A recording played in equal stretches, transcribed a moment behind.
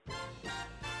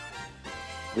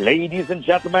Ladies and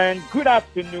gentlemen, good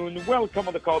afternoon. Welcome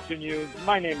on the Culture News.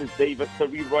 My name is David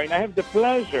Cerebro, and I have the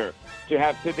pleasure to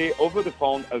have today over the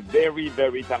phone a very,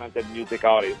 very talented music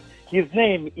artist. His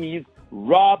name is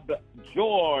Rob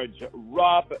Georg.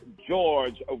 Rob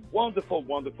Georg, a wonderful,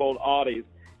 wonderful artist.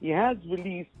 He has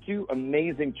released two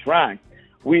amazing tracks,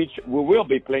 which we will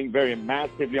be playing very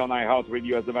massively on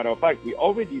iHeartRadio. As a matter of fact, we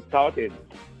already started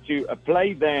to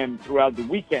play them throughout the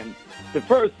weekend. The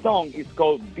first song is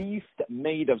called Beast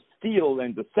Made of Steel,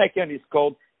 and the second is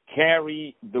called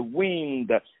Carry the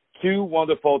Wind. Two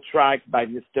wonderful tracks by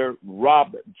Mr.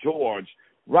 Rob Georg.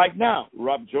 Right now,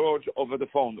 Rob Georg over the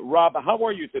phone. Rob, how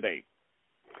are you today?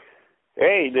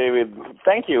 Hey, David.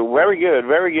 Thank you. Very good.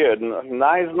 Very good.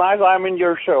 Nice I'm in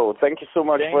your show. Thank you so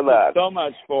much for that. Thank you so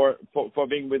much for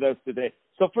being with us today.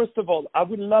 So first of all, I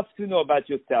would love to know about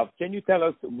yourself. Can you tell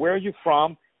us where you're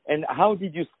from and how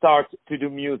did you start to do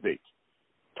music?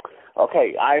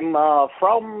 Okay, I'm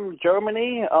from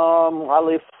Germany. I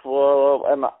live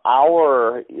an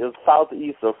hour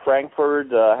southeast of Frankfurt,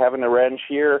 having a ranch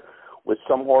here with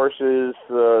some horses,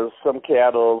 some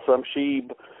cattle, some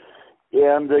sheep.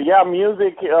 And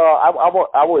music.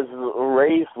 I was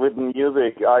raised with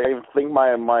music. I think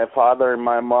my father and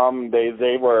my mom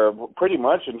they were pretty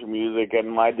much into music,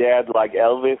 and my dad like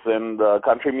Elvis and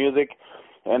country music.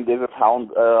 And this is how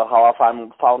I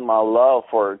found my love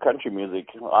for country music.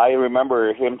 I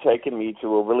remember him taking me to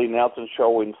a Willie Nelson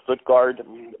show in Stuttgart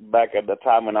back at the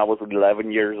time when I was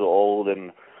 11 years old,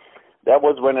 and that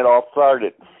was when it all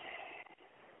started.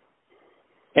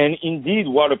 And indeed,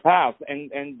 what a path.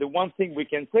 And the one thing we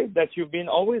can say is that you've been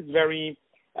always very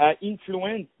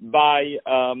influenced by,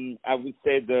 I would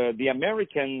say, the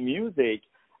American music.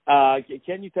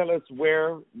 Can you tell us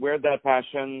where that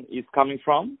passion is coming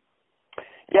from?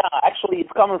 Yeah, actually,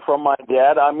 it's coming from my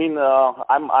dad. I mean,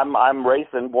 I'm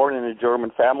raised and born in a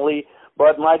German family,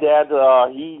 but my dad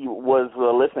he was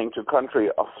listening to country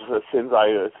since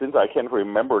I can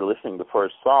remember listening to the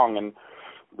first song, and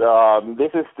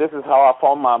this is how I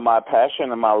found my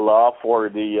passion and my love for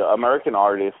the American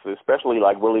artists, especially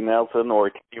like Willie Nelson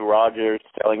or Kenny Rogers,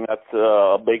 telling us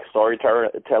a big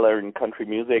storyteller in country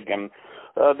music. And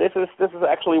this is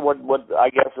actually what I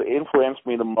guess influenced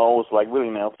me the most, like Willie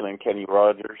Nelson and Kenny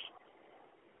Rogers.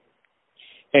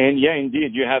 And yeah,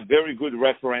 indeed, you have very good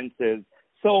references.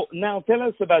 So now tell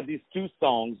us about these two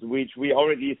songs, which we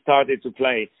already started to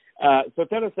play. So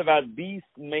tell us about Beast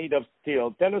Made of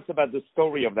Steel. Tell us about the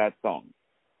story of that song.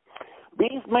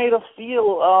 Beast Made of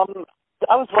Steel,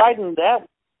 I was writing that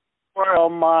for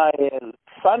my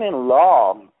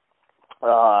son-in-law.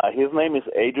 His name is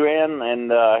Adrian,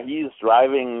 and he's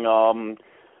driving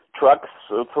trucks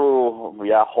through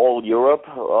whole Europe,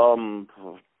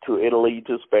 to Italy,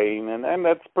 to Spain, and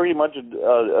that's pretty much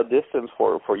a distance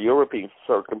for European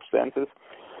circumstances.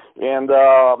 And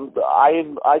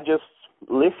I just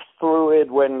live through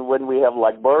it when we have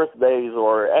like birthdays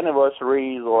or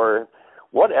anniversaries or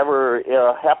whatever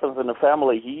happens in the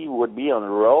family. He would be on the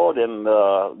road and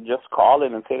just call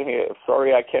in and say, "Hey,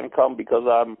 sorry, I can't come because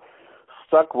I'm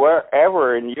stuck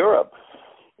wherever in Europe."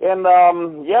 And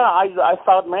I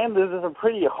thought, man, this is a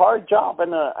pretty hard job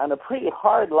and a pretty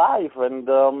hard life. And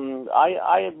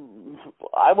I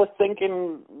was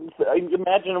thinking,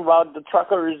 imagine about the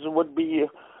truckers would be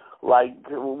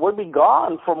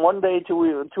gone from one day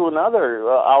to another.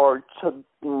 Our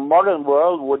modern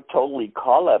world would totally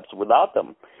collapse without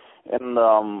them. And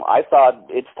I thought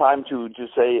it's time to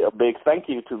say a big thank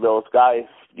you to those guys,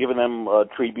 giving them a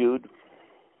tribute.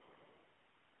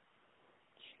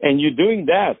 And you're doing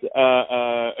that,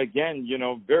 again,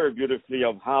 very beautifully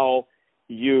of how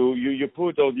you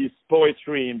put all this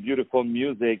poetry and beautiful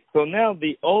music. So now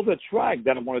the other track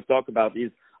that I want to talk about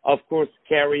is, of course,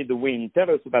 Carry the Wind.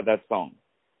 Tell us about that song.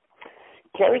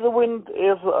 Carry the Wind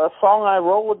is a song I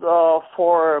wrote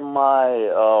for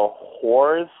my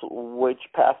horse, which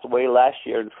passed away last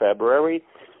year in February.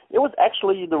 It was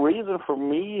actually the reason for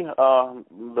me,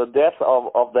 the death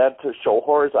of that show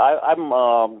horse. I'm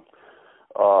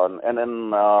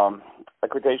an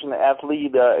equitation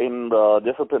athlete in the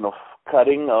discipline of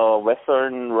cutting,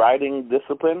 Western riding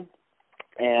discipline.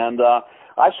 And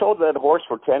I showed that horse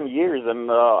for 10 years,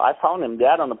 and I found him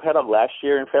dead on the paddock last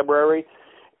year in February.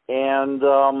 And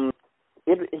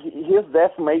his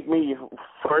death made me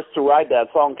first to write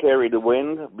that song, Carry the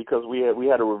Wind, because we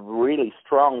had a really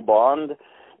strong bond.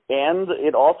 And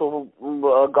it also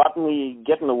got me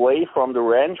getting away from the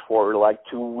ranch for like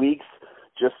 2 weeks,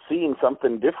 just seeing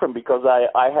something different, because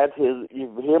I had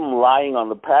him lying on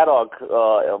the paddock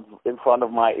in front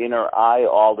of my inner eye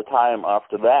all the time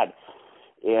after that.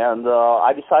 And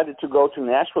I decided to go to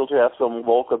Nashville to have some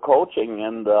vocal coaching.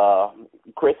 And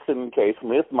Kristen K.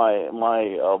 Smith,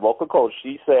 my vocal coach,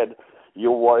 she said,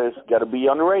 "Your voice got to be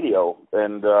on the radio."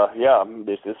 And yeah,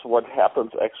 this is what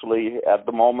happens actually at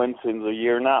the moment in the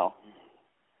year now.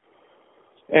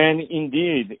 And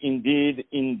indeed,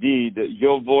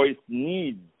 your voice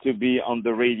needs to be on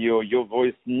the radio. Your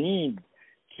voice needs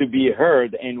to be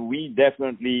heard. And we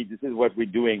definitely, this is what we're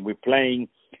doing. We're playing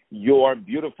your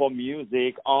beautiful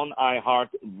music on iHeart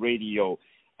Radio.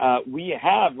 We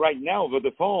have right now over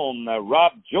the phone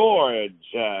Rob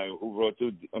George, who wrote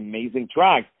two amazing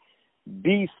tracks,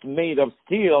 Beast Made of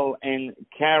Steel and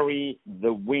Carry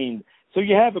the Wind. So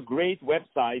you have a great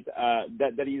website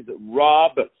that is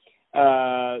Rob.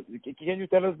 Can you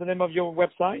tell us the name of your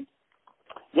website?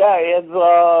 Yeah, it's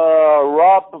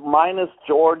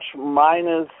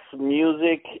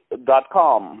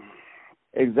rob-george-music.com.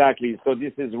 Exactly. So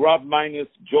this is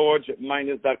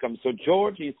rob-george-.com. So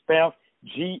George is spelled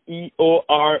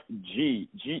Georg.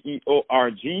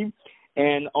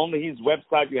 And on his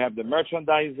website, you have the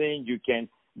merchandising. You can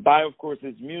buy, of course,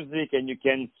 his music, and you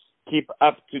can keep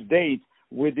up to date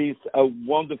with this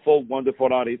wonderful,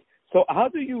 wonderful artist. So how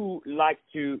do you like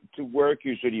to work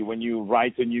usually when you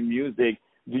write a new music?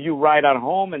 Do you write at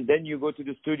home and then you go to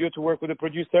the studio to work with a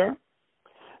producer?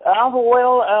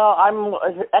 Well, I'm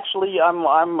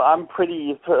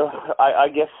pretty, I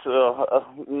guess,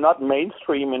 not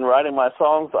mainstream in writing my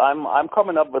songs. I'm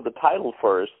coming up with the title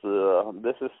first.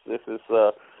 This is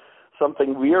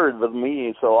something weird with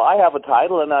me. So I have a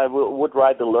title, and I would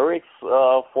write the lyrics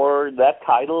for that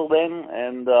title then,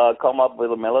 and come up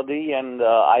with a melody. And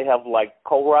I have like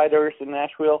co-writers in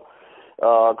Nashville.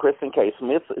 Kristen K.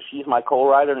 Smith, she's my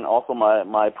co-writer and also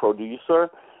my producer.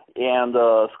 And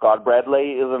Scott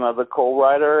Bradley is another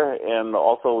co-writer, and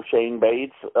also Shane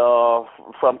Bates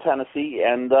from Tennessee.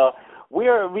 And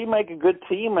we make a good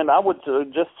team, and I would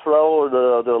just throw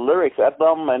the lyrics at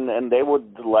them, and they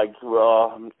would like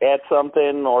add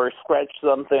something or scratch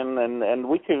something, and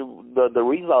we could. The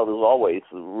result is always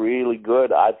really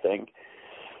good, I think.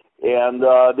 And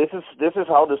this is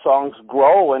how the songs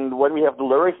grow. And when we have the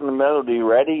lyrics and the melody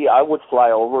ready, I would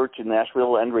fly over to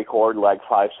Nashville and record like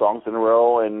 5 songs in a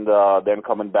row, and then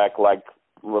coming back like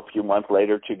a few months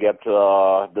later to get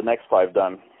the next 5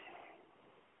 done.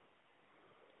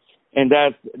 And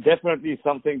that's definitely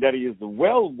something that is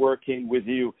well working with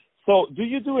you. So do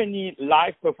you do any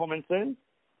live performances?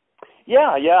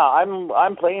 Yeah,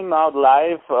 I'm playing now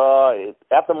live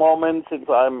at the moment since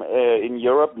I'm in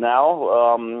Europe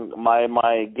now.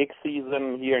 My gig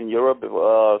season here in Europe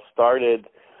started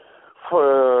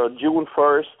for June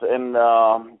 1st, and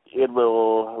it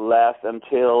will last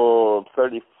until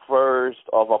 31st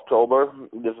of October.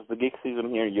 This is the gig season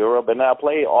here in Europe, and I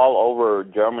play all over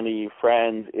Germany,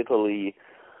 France, Italy,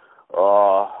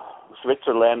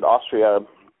 Switzerland, Austria.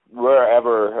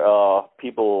 Wherever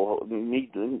people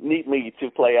need me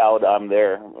to play out, I'm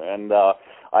there. And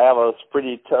I have a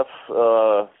pretty tough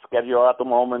schedule at the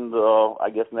moment. I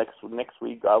guess next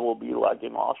week I will be like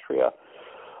in Austria.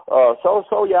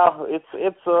 So yeah,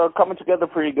 it's coming together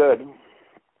pretty good.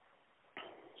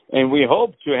 And we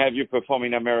hope to have you perform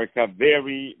in America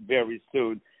very, very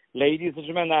soon. Ladies and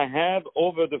gentlemen, I have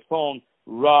over the phone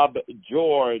Rob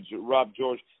George.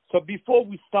 So before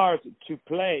we start to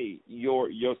play your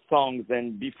songs,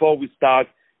 and before we start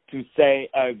to say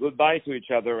goodbye to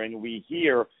each other and we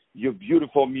hear your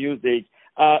beautiful music,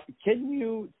 can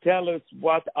you tell us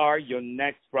what are your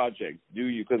next projects?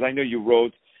 Because I know you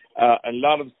wrote a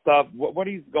lot of stuff. What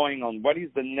is going on? What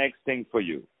is the next thing for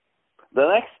you? The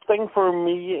next thing for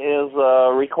me is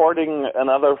recording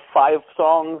another 5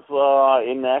 songs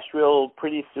in Nashville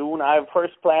pretty soon. I have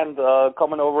first planned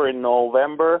coming over in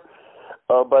November.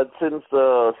 But since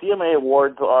the CMA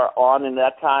Awards are on in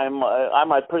that time, I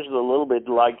might push it a little bit,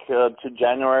 like to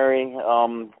January,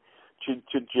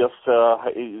 to just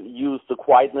use the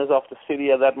quietness of the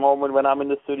city at that moment when I'm in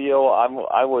the studio.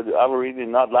 I would really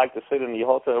not like to sit in the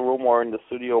hotel room or in the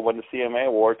studio when the CMA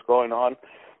Awards going on,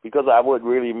 because I would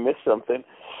really miss something.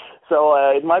 So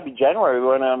it might be January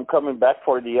when I'm coming back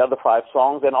for the other 5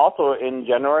 songs, and also in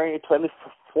January,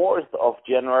 24th of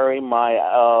January, my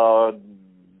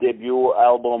debut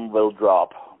album will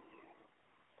drop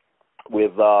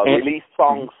with released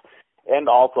songs and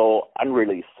also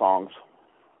unreleased songs.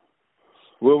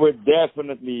 We will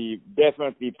definitely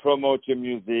promote your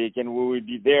music, and we will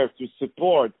be there to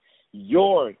support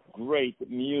your great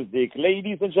music.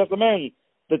 Ladies and gentlemen,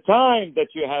 the time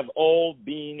that you have all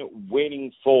been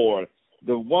waiting for,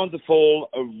 the wonderful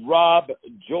Rob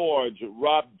George.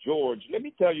 Let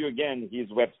me tell you again his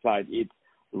website. It's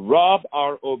Rob,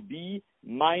 R-O-B,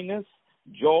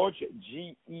 Georg,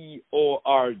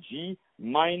 Georg,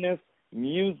 minus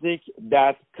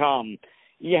music.com.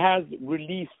 He has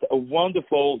released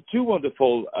two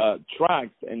wonderful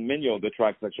tracks, and many other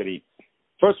tracks actually.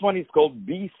 First one is called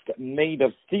Beast Made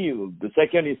of Steel. The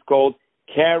second is called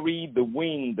Carry the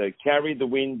Wind,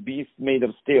 Beast Made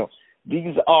of Steel.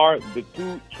 These are the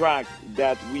two tracks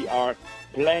that we are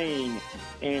playing,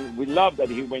 and we love that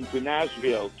he went to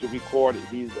Nashville to record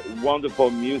his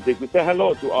wonderful music. We say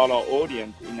hello to all our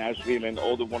audience in Nashville and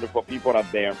all the wonderful people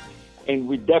out there, and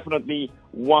we definitely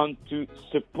want to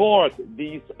support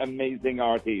these amazing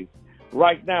artists.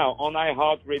 Right now on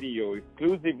iHeartRadio,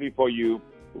 exclusively for you,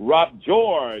 Rob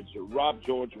George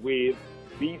with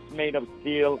Beast Made of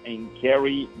Steel and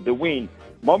Carry the Wind.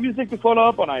 More music to follow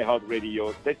up on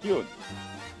iHeartRadio. Stay tuned.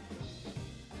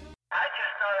 I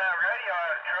just thought that radio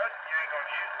out of the truck. You ain't gonna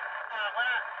shoot.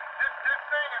 This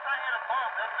thing, if I hit a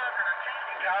bump, that's not gonna change.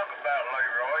 You talk about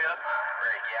Leroy.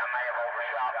 Rick, yeah, I may have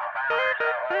overshot my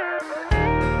boundaries.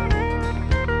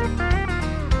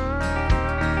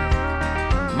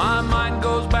 My mind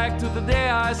goes back to the day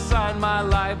I signed my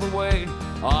life away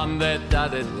on that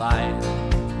dotted line.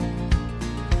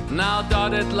 Now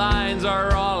dotted lines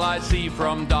are all I see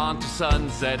from dawn to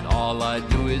sunset. All I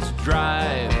do is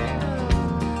drive.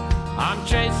 I'm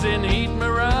chasing heat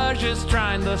mirages,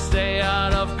 trying to stay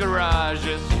out of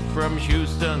garages. From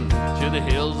Houston to the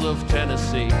hills of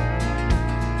Tennessee,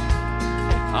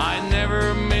 I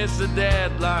never miss a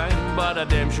deadline, but I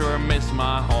damn sure miss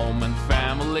my home and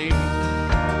family.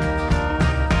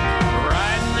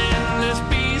 Riding in this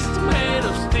beast made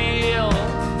of steel,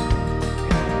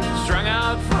 strung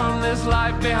out from this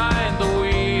life behind the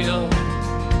wheel.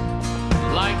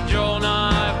 Like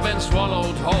Jonah, I've been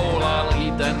swallowed whole. I'll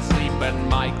eat and sleep and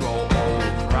might grow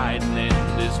old, riding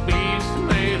in this beast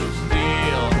made of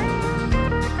steel.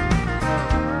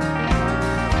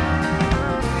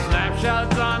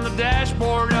 Snapshots on the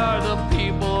dashboard are the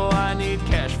people I need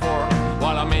cash for,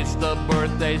 while I miss the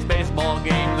birthdays, baseball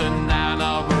games, and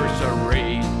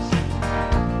anniversaries.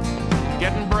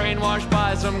 Getting brainwashed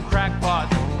by some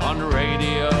crackpot on the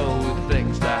radio who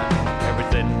thinks that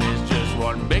everything is just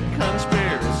one big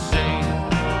conspiracy.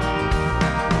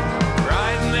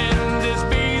 Riding in this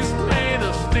beast made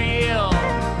of steel,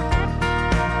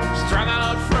 strung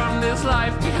out from this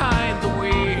life behind the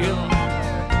wheel.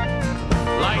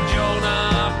 Like Jonah,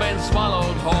 I've been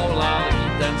swallowed whole. I'll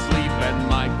eat and sleep and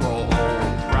might grow old,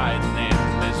 riding in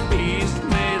this beast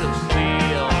made of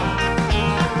steel.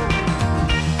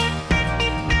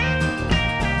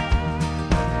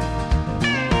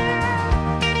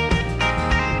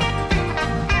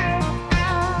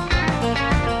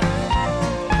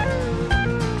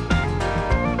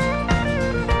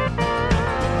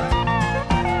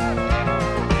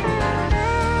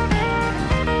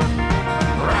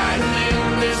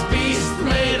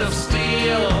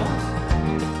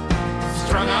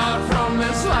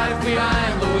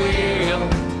 Behind the wheel,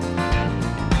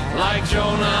 like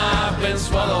Jonah, I've been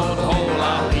swallowed whole.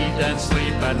 I'll eat and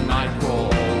sleep and might grow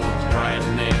old,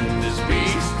 riding in this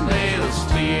beast made of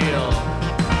steel.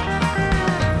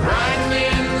 Riding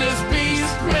in this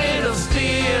beast made of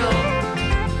steel,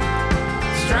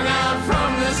 strung out from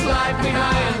this life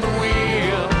behind the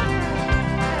wheel.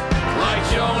 Like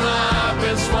Jonah, I've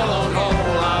been swallowed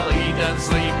whole. I'll eat and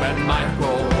sleep and might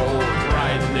grow old,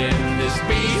 riding in this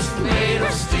beast made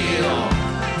of steel.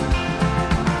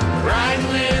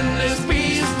 Riding in this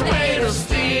beast made of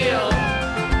steel,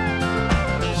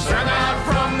 strung out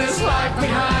from this life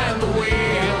behind the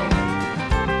wheel.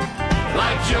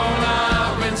 Like Jonah,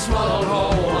 I've been swallowed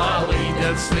whole. I'll eat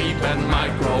and sleep and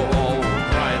might grow old,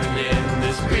 riding in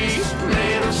this beast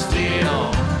made of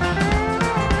steel.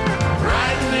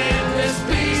 Riding in this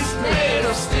beast made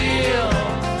of steel,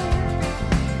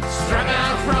 strung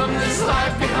out from this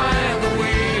life behind the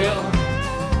wheel.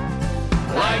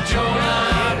 Like Jonah,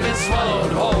 I've been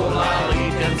swallowed whole. I'll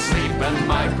eat and sleep and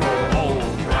might grow old,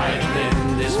 riding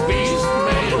in this beast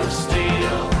made of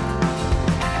steel.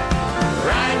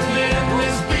 Riding in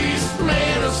this beast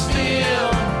made of steel,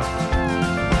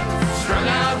 strung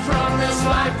out from this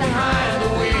life behind the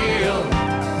wheel.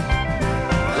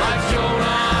 Like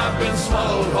Jonah, I've been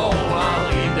swallowed whole.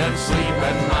 I'll eat and sleep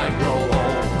and might grow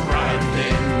old, riding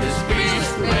in this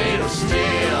beast made of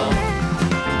steel.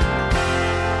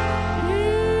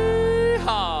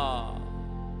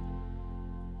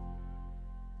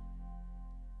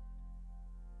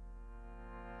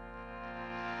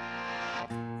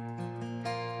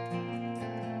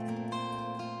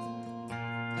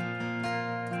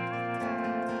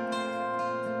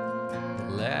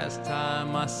 Last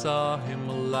time I saw him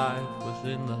alive was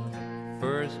in the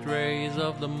first rays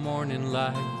of the morning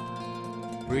light.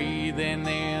 breathing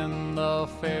in the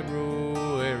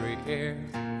February air.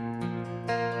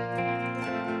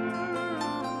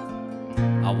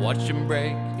 I watched him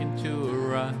break into a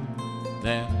run,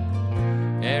 then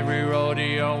every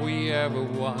rodeo we ever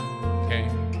won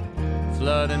came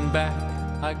flooding back.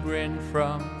 I grinned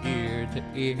from ear to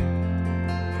ear.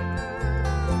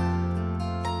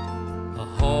 A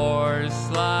horse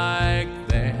like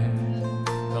that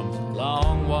comes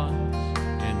along once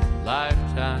in a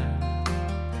lifetime.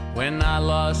 When I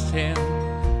lost him,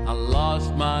 I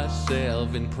lost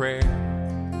myself in prayer.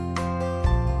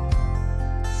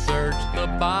 Searched the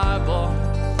Bible,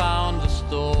 found the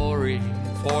story,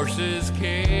 horses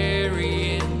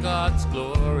carrying God's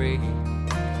glory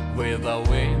with the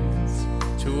winds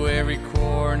to every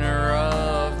corner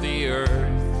of the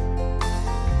earth.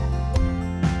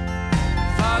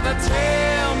 Father,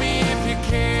 tell me if you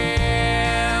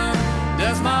can,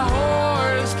 does my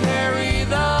horse carry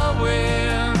the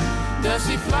wind? Does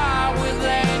he fly with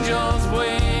angels'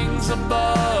 wings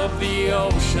above the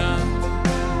ocean?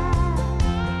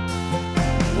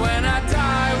 When I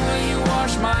die, will you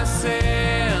wash my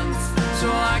sins so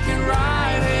I can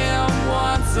ride him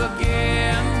once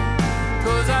again?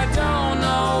 'Cause I don't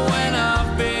know when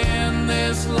I've been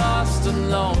this lost and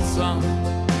lonesome.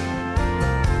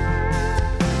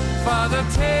 Father,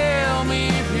 tell me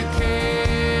if you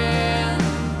can,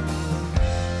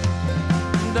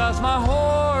 does my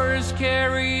horse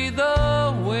carry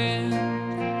the wind?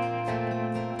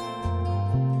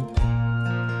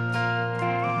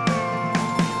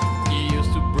 He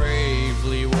used to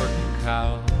bravely work the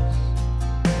cows,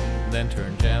 then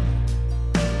turn gentle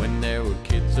when there were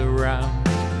kids around.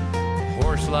 A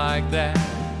horse like that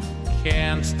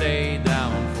can't stay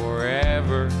down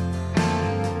forever.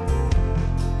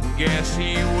 Guess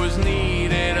he was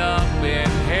needed up in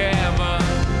heaven.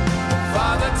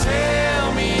 Father,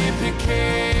 tell me if you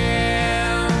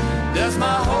can, does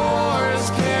my horse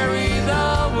carry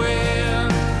the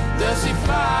wind? Does he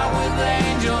fly with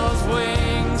angels'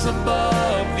 wings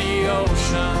above the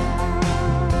ocean?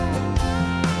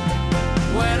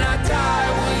 When I die,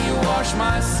 will you wash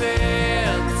my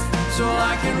sins so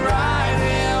I can ride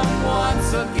him once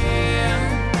again?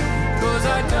 'Cause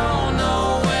I don't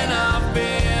know when I've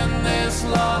been this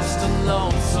lost and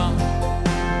lonesome.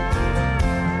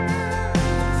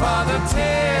 Father,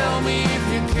 tell me if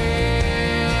you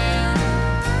can,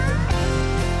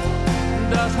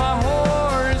 does my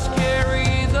horse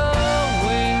carry the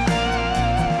wind?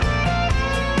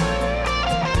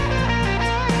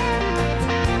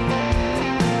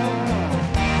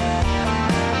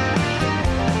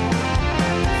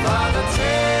 Father,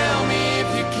 tell me if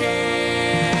you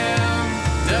can,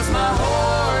 does my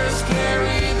horse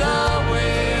carry the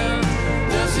wind?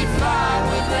 Does he fly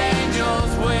with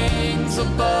angels' wings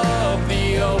above the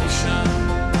ocean?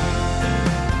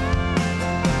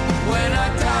 When I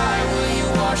die, will you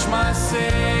wash my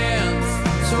sins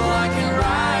so I can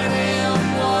ride him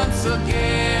once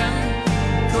again?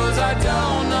 'Cause I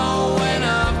don't know when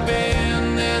I've been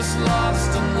this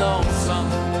lost and lonesome.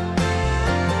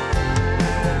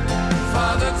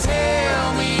 Father, tell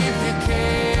me if you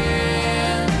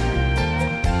can,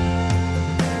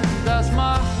 does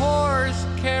my horse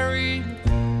carry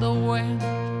the wind?